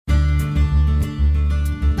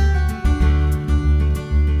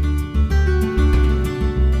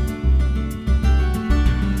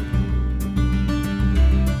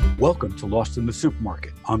Welcome to Lost in the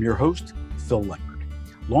Supermarket. I'm your host, Phil Leonard.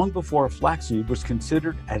 Long before flaxseed was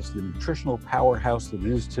considered as the nutritional powerhouse that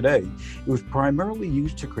it is today, it was primarily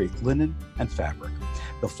used to create linen and fabric.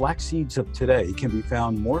 The flax seeds of today can be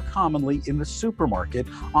found more commonly in the supermarket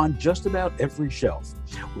on just about every shelf,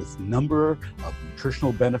 with a number of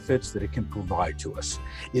nutritional benefits that it can provide to us.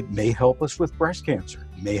 It may help us with breast cancer,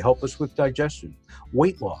 may help us with digestion,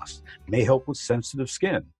 weight loss, may help with sensitive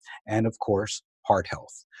skin, and of course, heart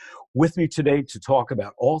health. With me today to talk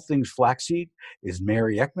about all things flaxseed is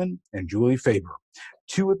Mary Ekman and Julie Faber,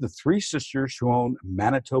 two of the three sisters who own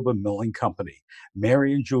Manitoba Milling Company.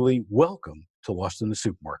 Mary and Julie, welcome to Lost in the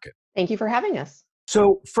Supermarket. Thank you for having us.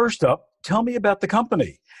 So first up, tell me about the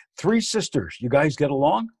company. Three sisters, you guys get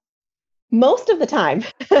along? Most of the time.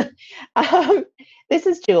 This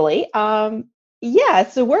is Julie.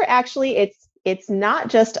 So we're actually, it's not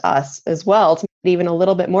just us as well. To make it even a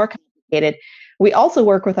little bit more complicated, we also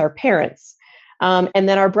work with our parents, and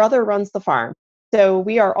then our brother runs the farm. So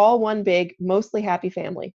we are all one big, mostly happy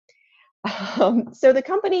family. So the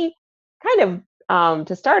company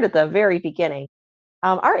to start at the very beginning,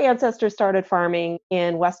 our ancestors started farming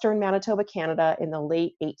in Western Manitoba, Canada in the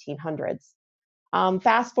late 1800s.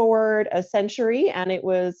 Fast forward a century, and it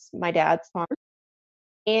was my dad's farm.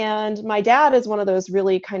 And my dad is one of those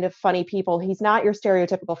really kind of funny people. He's not your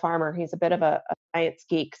stereotypical farmer. He's a bit of a science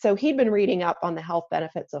geek. So he'd been reading up on the health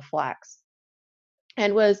benefits of flax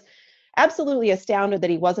and was absolutely astounded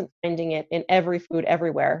that he wasn't finding it in every food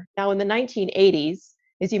everywhere. Now, in the 1980s,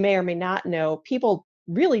 as you may or may not know, people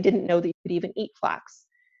really didn't know that you could even eat flax.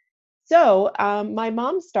 So my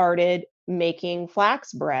mom started making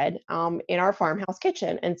flax bread in our farmhouse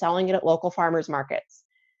kitchen and selling it at local farmers markets.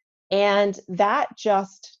 And that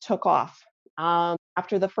just took off.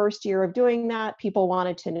 After the first year of doing that, people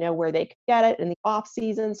wanted to know where they could get it in the off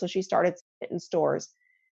season. So she started selling it in stores.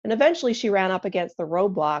 And eventually she ran up against the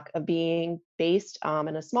roadblock of being based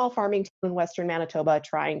in a small farming town in Western Manitoba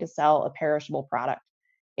trying to sell a perishable product.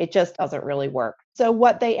 It just doesn't really work. So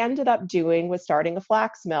what they ended up doing was starting a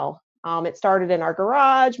flax mill. It started in our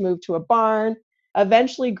garage, moved to a barn,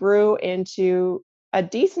 eventually grew into a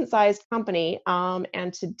decent sized company.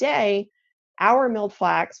 And today, our milled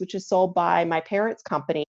flax, which is sold by my parents'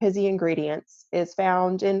 company, Pizzy Ingredients, is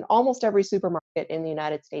found in almost every supermarket in the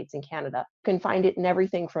United States and Canada. You can find it in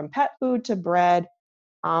everything from pet food to bread,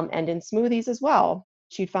 and in smoothies as well,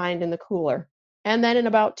 which you'd find in the cooler. And then in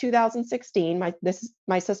about 2016,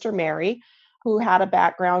 my sister Mary, who had a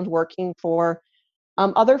background working for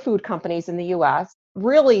other food companies in the U.S.,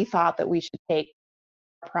 really thought that we should take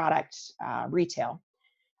product retail.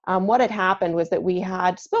 What had happened was that we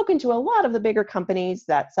had spoken to a lot of the bigger companies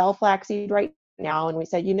that sell flaxseed right now, and we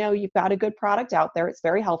said, you've got a good product out there. It's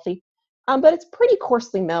very healthy, but it's pretty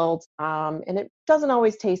coarsely milled, and it doesn't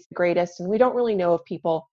always taste the greatest, and we don't really know if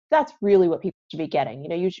that's really what people should be getting.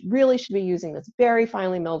 Really should be using this very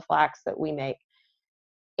finely milled flax that we make.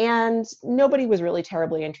 And nobody was really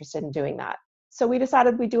terribly interested in doing that. So we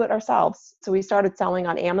decided we'd do it ourselves. So we started selling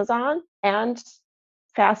on Amazon, and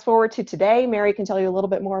fast forward to today, Mary can tell you a little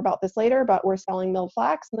bit more about this later, but we're selling milled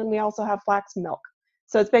flax, and then we also have flax milk.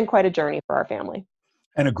 So it's been quite a journey for our family.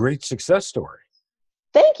 And a great success story.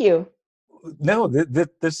 Thank you. No,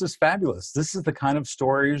 this is fabulous. This is the kind of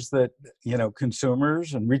stories that,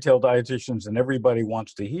 consumers and retail dietitians and everybody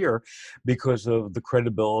wants to hear because of the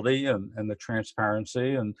credibility and the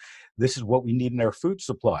transparency. And this is what we need in our food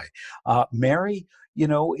supply. Mary,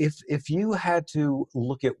 if you had to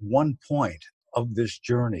look at one point of this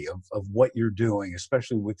journey of what you're doing,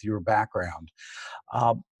 especially with your background,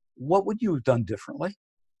 what would you have done differently?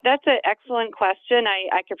 That's an excellent question.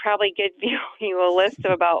 I could probably give you a list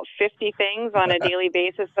of about 50 things on a daily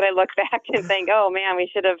basis, but I look back and think, oh man, we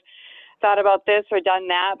should have thought about this or done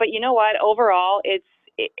that. But you know what? Overall,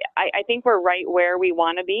 I think we're right where we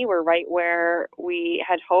want to be. We're right where we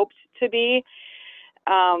had hoped to be.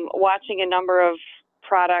 Watching a number of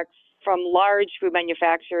products from large food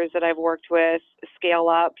manufacturers that I've worked with scale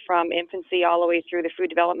up from infancy all the way through the food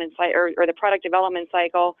development or the product development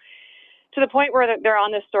cycle, to the point where they're on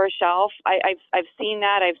the store shelf. I've seen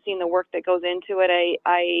that. I've seen the work that goes into it.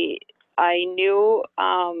 I knew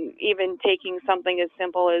even taking something as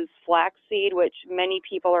simple as flaxseed, which many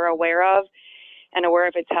people are aware of and aware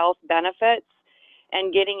of its health benefits,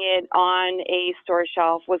 and getting it on a store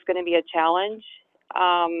shelf was going to be a challenge.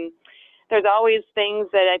 There's always things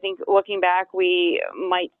that I think, looking back, we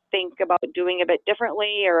might think about doing a bit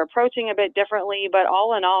differently or approaching a bit differently. But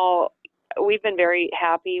all in all, we've been very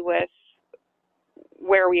happy with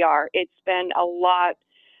where we are. It's been a lot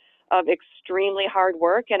of extremely hard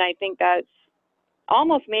work, and I think that's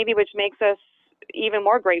almost maybe which makes us even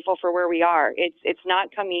more grateful for where we are. It's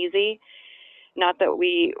not come easy. Not that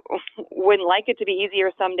we wouldn't like it to be easier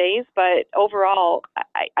some days, but overall,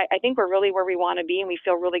 I think we're really where we want to be, and we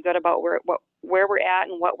feel really good about where we're at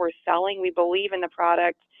and what we're selling. We believe in the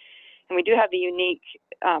product, and we do have the unique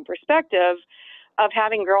perspective of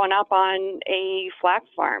having grown up on a flax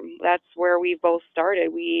farm. That's where we've both started.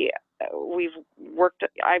 We've worked.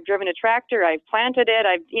 I've driven a tractor. I've planted it.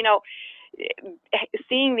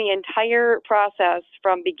 Seeing the entire process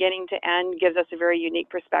from beginning to end gives us a very unique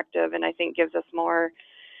perspective, and I think gives us more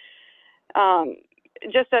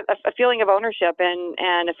just a feeling of ownership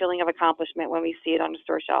and a feeling of accomplishment when we see it on the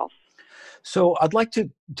store shelf. So I'd like to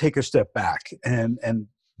take a step back, and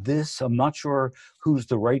this, I'm not sure who's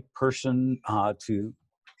the right person to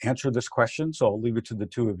answer this question, so I'll leave it to the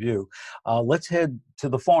two of you. Let's head to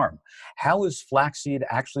the farm. How is flaxseed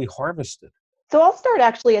actually harvested? So I'll start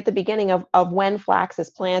actually at the beginning of when flax is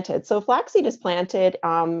planted. So flaxseed is planted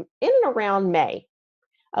in and around May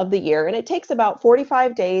of the year, and it takes about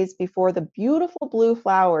 45 days before the beautiful blue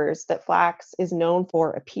flowers that flax is known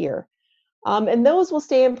for appear. And those will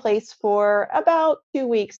stay in place for about 2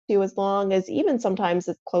 weeks to as long as even sometimes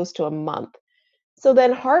it's close to a month. So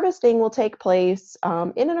then harvesting will take place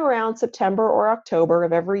in and around September or October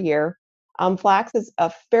of every year. Flax is a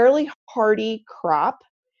fairly hardy crop.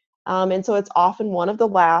 And so it's often one of the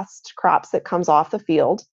last crops that comes off the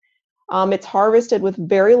field. It's harvested with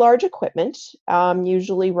very large equipment,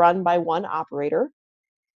 usually run by one operator.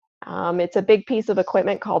 It's a big piece of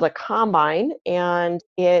equipment called a combine, and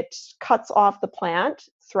it cuts off the plant,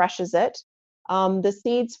 threshes it. The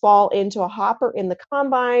seeds fall into a hopper in the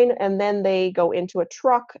combine, and then they go into a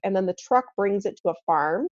truck, and then the truck brings it to a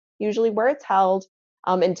farm, usually where it's held,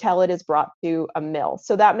 until it is brought to a mill.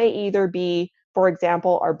 So that may either be, for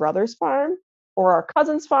example, our brother's farm or our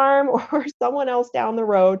cousin's farm or someone else down the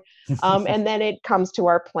road. And then it comes to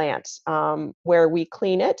our plant where we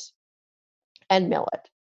clean it and mill it.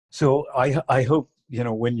 So I hope,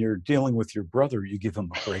 when you're dealing with your brother, you give him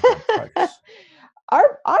a break on price.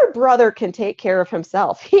 Our brother can take care of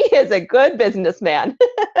himself. He is a good businessman.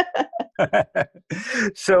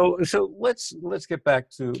 So let's get back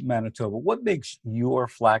to Manitoba. What makes your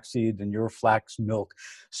flaxseed and your flax milk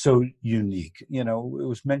so unique? It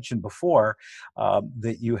was mentioned before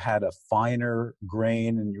that you had a finer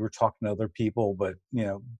grain, and you were talking to other people, but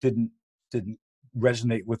didn't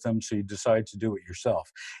resonate with them, so you decided to do it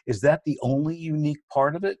yourself. Is that the only unique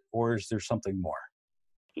part of it, or is there something more?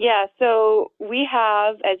 Yeah, so we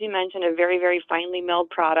have, as you mentioned, a very, very finely milled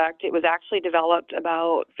product. It was actually developed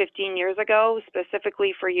about 15 years ago,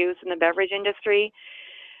 specifically for use in the beverage industry.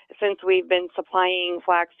 Since we've been supplying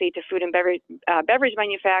flaxseed to food and beverage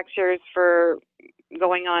manufacturers for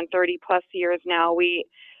going on 30 plus years now, we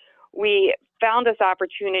found this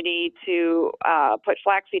opportunity to put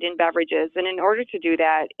flaxseed in beverages. And in order to do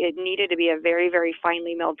that, it needed to be a very, very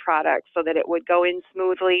finely milled product so that it would go in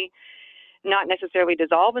smoothly, not necessarily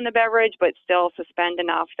dissolve in the beverage, but still suspend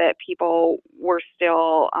enough that people were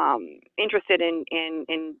still interested in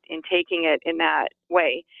taking it in that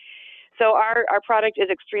way. So our product is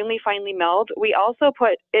extremely finely milled. We also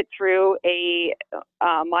put it through a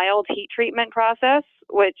mild heat treatment process,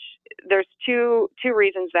 which there's two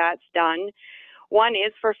reasons that's done. One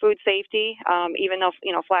is for food safety, even though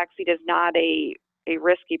flaxseed is not a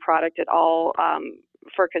risky product at all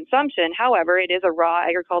for consumption. However, it is a raw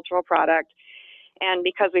agricultural product, and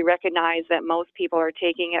because we recognize that most people are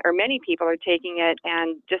taking it, or many people are taking it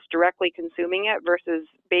and just directly consuming it versus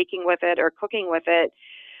baking with it or cooking with it,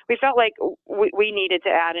 we felt like we needed to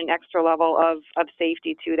add an extra level of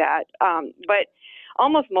safety to that. But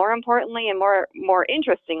almost more importantly and more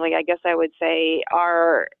interestingly, I guess I would say,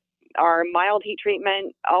 our mild heat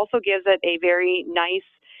treatment also gives it a very nice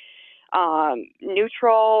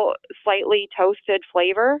neutral, slightly toasted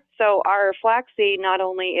flavor. So our flaxseed not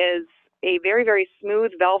only is a very, very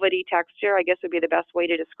smooth, velvety texture, I guess would be the best way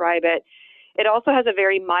to describe it. It also has a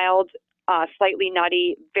very mild, slightly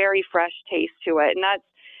nutty, very fresh taste to it. And that's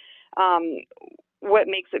what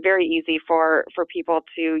makes it very easy for people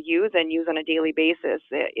to use on a daily basis.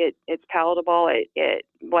 It's palatable, it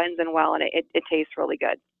blends in well, and it tastes really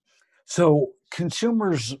good. So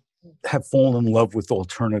consumers have fallen in love with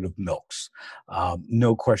alternative milks.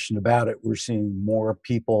 No question about it. We're seeing more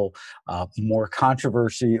people, more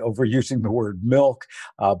controversy over using the word milk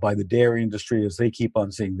by the dairy industry as they keep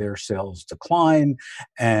on seeing their sales decline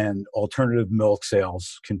and alternative milk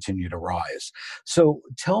sales continue to rise. So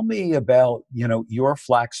tell me about, your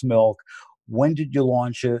flax milk. When did you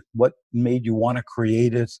launch it? What made you want to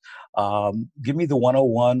create it? Give me the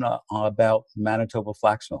 101 about Manitoba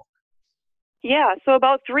flax milk. Yeah, so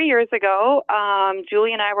about 3 years ago,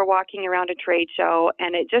 Julie and I were walking around a trade show,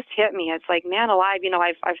 and it just hit me. It's like, man alive,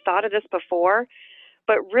 I've thought of this before,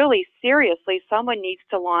 but really, seriously, someone needs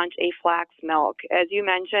to launch a flax milk. As you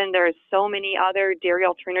mentioned, there's so many other dairy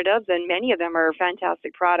alternatives, and many of them are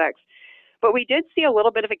fantastic products. But we did see a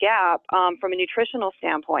little bit of a gap from a nutritional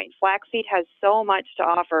standpoint. Flaxseed has so much to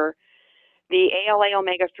offer: the ALA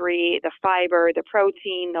omega-3, the fiber, the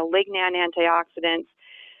protein, the lignan antioxidants.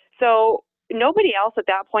 So nobody else at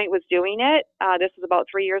that point was doing it. This was about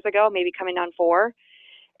 3 years ago, maybe coming on 4.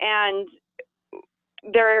 And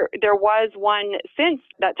there was one since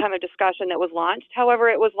that time of discussion that was launched. However,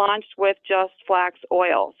 it was launched with just flax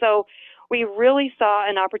oil. So we really saw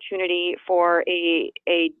an opportunity for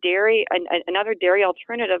another dairy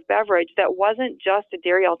alternative beverage that wasn't just a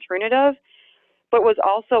dairy alternative, but was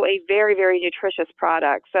also a very, very nutritious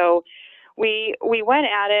product. So we went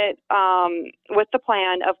at it with the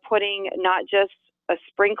plan of putting not just a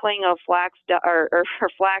sprinkling of or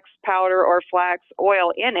flax powder or flax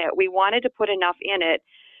oil in it. We wanted to put enough in it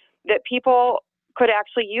that people could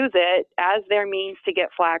actually use it as their means to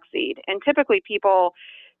get flaxseed. And typically people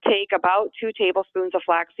take about 2 tablespoons of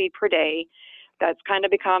flaxseed per day. That's kind of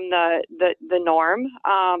become the norm.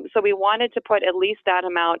 So we wanted to put at least that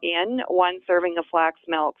amount in one serving of flax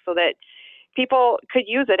milk so that people could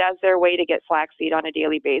use it as their way to get flaxseed on a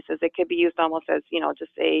daily basis. It could be used almost as,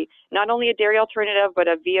 just not only a dairy alternative, but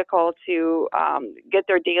a vehicle to get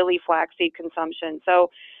their daily flaxseed consumption. So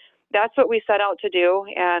that's what we set out to do,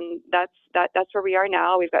 and that's where we are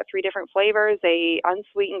now. We've got 3 different flavors: a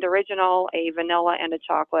unsweetened original, a vanilla, and a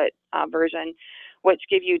chocolate version, which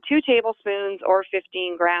give you 2 tablespoons or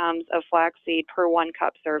 15 grams of flaxseed per 1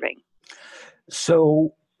 cup serving.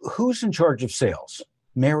 So who's in charge of sales,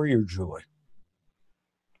 Mary or Julie?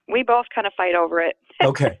 We both kind of fight over it.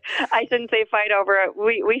 Okay. I shouldn't say fight over it.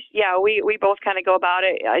 We both kind of go about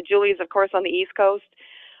it. Julie's, of course, on the East Coast.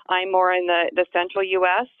 I'm more in the central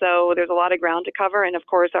U.S., so there's a lot of ground to cover. And, of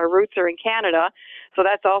course, our roots are in Canada, so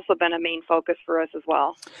that's also been a main focus for us as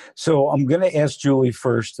well. So I'm going to ask Julie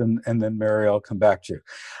first, and then, Mary, I'll come back to you.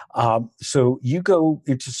 So you go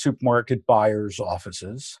into supermarket buyers'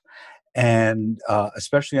 offices, and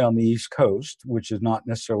especially on the East Coast, which is not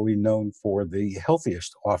necessarily known for the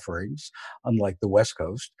healthiest offerings, unlike the West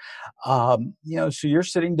Coast. So you're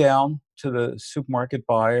sitting down to the supermarket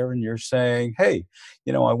buyer and you're saying, hey,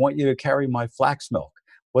 I want you to carry my flax milk.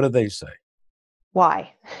 What do they say?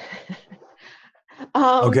 Why?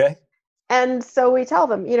 Okay. And so we tell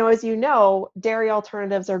them, as you know, dairy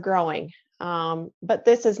alternatives are growing. But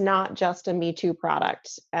this is not just a Me Too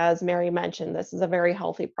product. As Mary mentioned, this is a very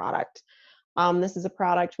healthy product. This is a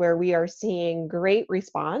product where we are seeing great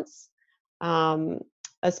response,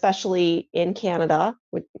 especially in Canada,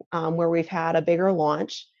 where we've had a bigger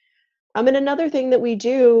launch. And another thing that we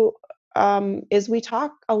do is we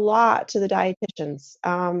talk a lot to the dietitians.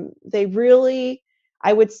 They really,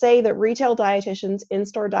 I would say that retail dietitians,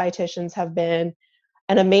 in-store dietitians have been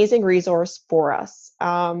an amazing resource for us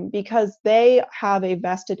because they have a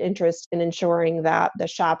vested interest in ensuring that the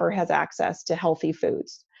shopper has access to healthy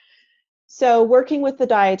foods. So working with the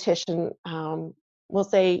dietitian, we'll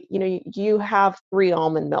say, you have 3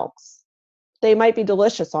 almond milks. They might be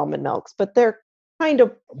delicious almond milks, but they're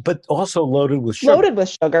but also loaded with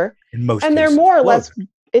sugar. In most and cases. They're more or less,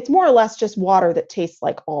 it's more or less just water that tastes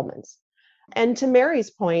like almonds. And to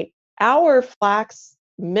Mary's point, our flax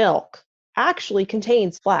milk actually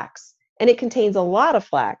contains flax, and it contains a lot of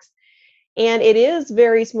flax. And it is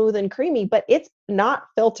very smooth and creamy, but it's not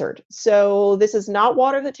filtered. So this is not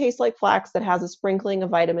water that tastes like flax that has a sprinkling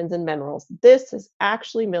of vitamins and minerals. This is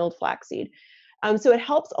actually milled flaxseed. So it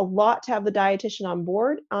helps a lot to have the dietitian on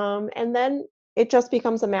board. And then it just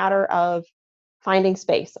becomes a matter of finding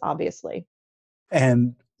space, obviously.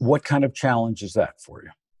 And what kind of challenge is that for you?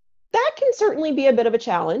 That can certainly be a bit of a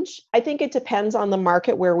challenge. I think it depends on the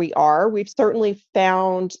market where we are. We've certainly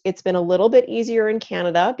found it's been a little bit easier in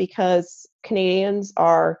Canada because Canadians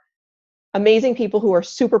are amazing people who are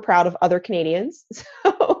super proud of other Canadians.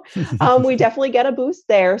 So we definitely get a boost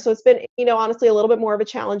there. So it's been, honestly, a little bit more of a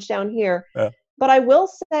challenge down here. Yeah. But I will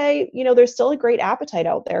say, there's still a great appetite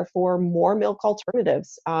out there for more milk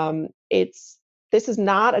alternatives. This is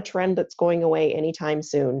not a trend that's going away anytime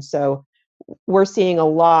soon. So we're seeing a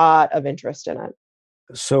lot of interest in it.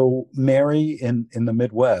 So, Mary, in the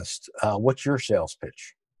Midwest, what's your sales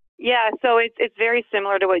pitch? Yeah, so it's very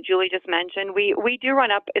similar to what Julie just mentioned. We do run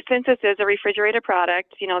up, since this is a refrigerated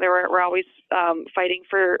product. We're always fighting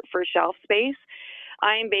for shelf space.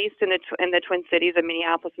 I'm based in the Twin Cities of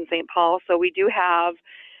Minneapolis and St. Paul, so we've got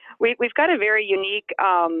a very unique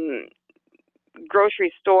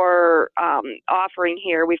grocery store offering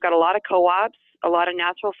here. We've got a lot of co-ops, a lot of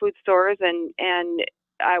natural food stores, and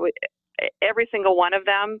every single one of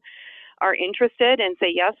them are interested and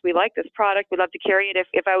say, yes, we like this product, we'd love to carry it.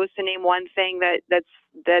 If I was to name one thing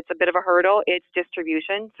that's a bit of a hurdle, it's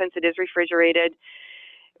distribution. Since it is refrigerated,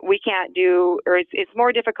 we can't do, or it's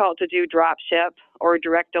more difficult to do drop ship or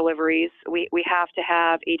direct deliveries. We have to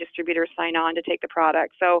have a distributor sign on to take the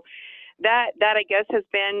product. So that I guess has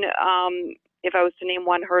been, if I was to name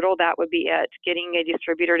one hurdle, that would be it, getting a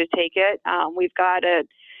distributor to take it. We've got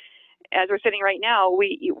as we're sitting right now,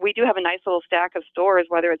 we do have a nice little stack of stores,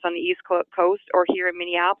 whether it's on the East Coast or here in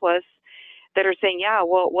Minneapolis, that are saying, yeah,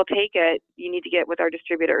 we'll take it. You need to get with our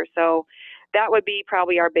distributor. So that would be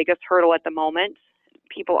probably our biggest hurdle at the moment.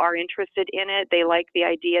 People are interested in it. They like the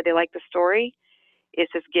idea. They like the story.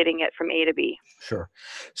 It's just getting it from A to B. Sure.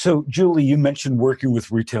 So, Julie, you mentioned working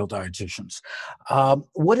with retail dietitians.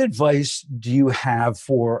 What advice do you have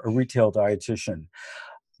for a retail dietitian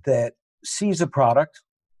that sees a product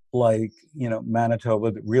like,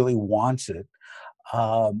 Manitoba, that really wants it?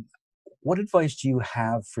 What advice do you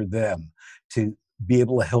have for them to be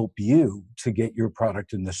able to help you to get your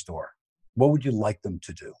product in the store? What would you like them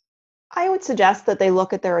to do? I would suggest that they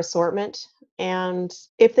look at their assortment, and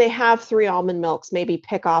if they have 3 almond milks, maybe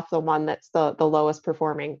pick off the one that's the lowest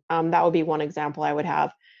performing. That would be one example I would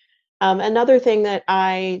have. Another thing that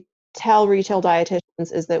I tell retail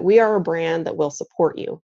dietitians is that we are a brand that will support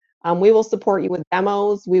you. We will support you with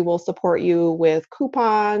demos. We will support you with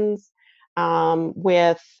coupons,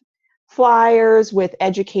 with flyers, with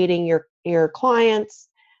educating your clients.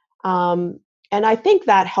 And I think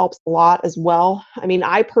that helps a lot as well. I mean,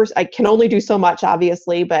 I can only do so much,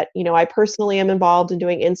 obviously, but I personally am involved in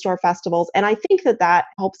doing in-store festivals, and I think that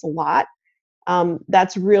helps a lot.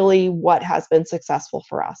 That's really what has been successful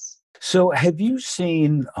for us. So, have you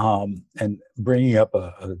seen, and bringing up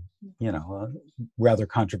a rather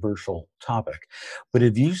controversial topic, but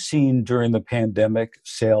have you seen during the pandemic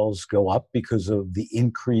sales go up because of the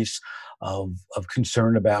increase of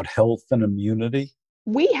concern about health and immunity?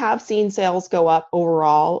 We have seen sales go up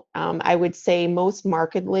overall. I would say most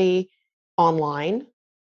markedly online.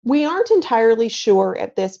 We aren't entirely sure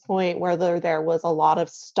at this point whether there was a lot of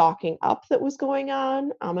stocking up that was going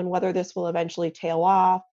on, and whether this will eventually tail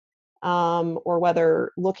off, or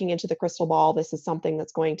whether, looking into the crystal ball, this is something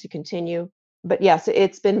that's going to continue. But yes,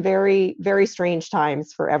 it's been very, very strange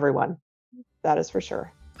times for everyone. That is for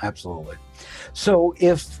sure. Absolutely. So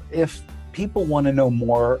if people want to know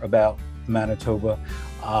more about Manitoba,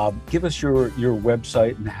 give us your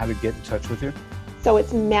website and how to get in touch with you. So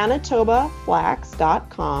it's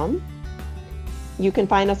manitobaflax.com. You can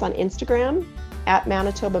find us on Instagram at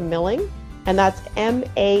Manitoba Milling, and that's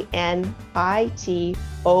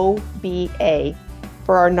MANITOBA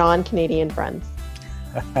for our non-Canadian friends.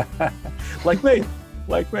 Like me.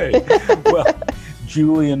 Well,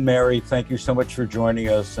 Julie and Mary, thank you so much for joining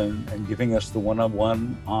us and giving us the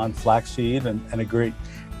one-on-one on Flaxseed, and a great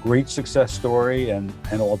success story, and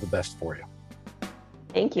all the best for you.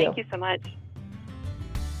 Thank you. Thank you so much.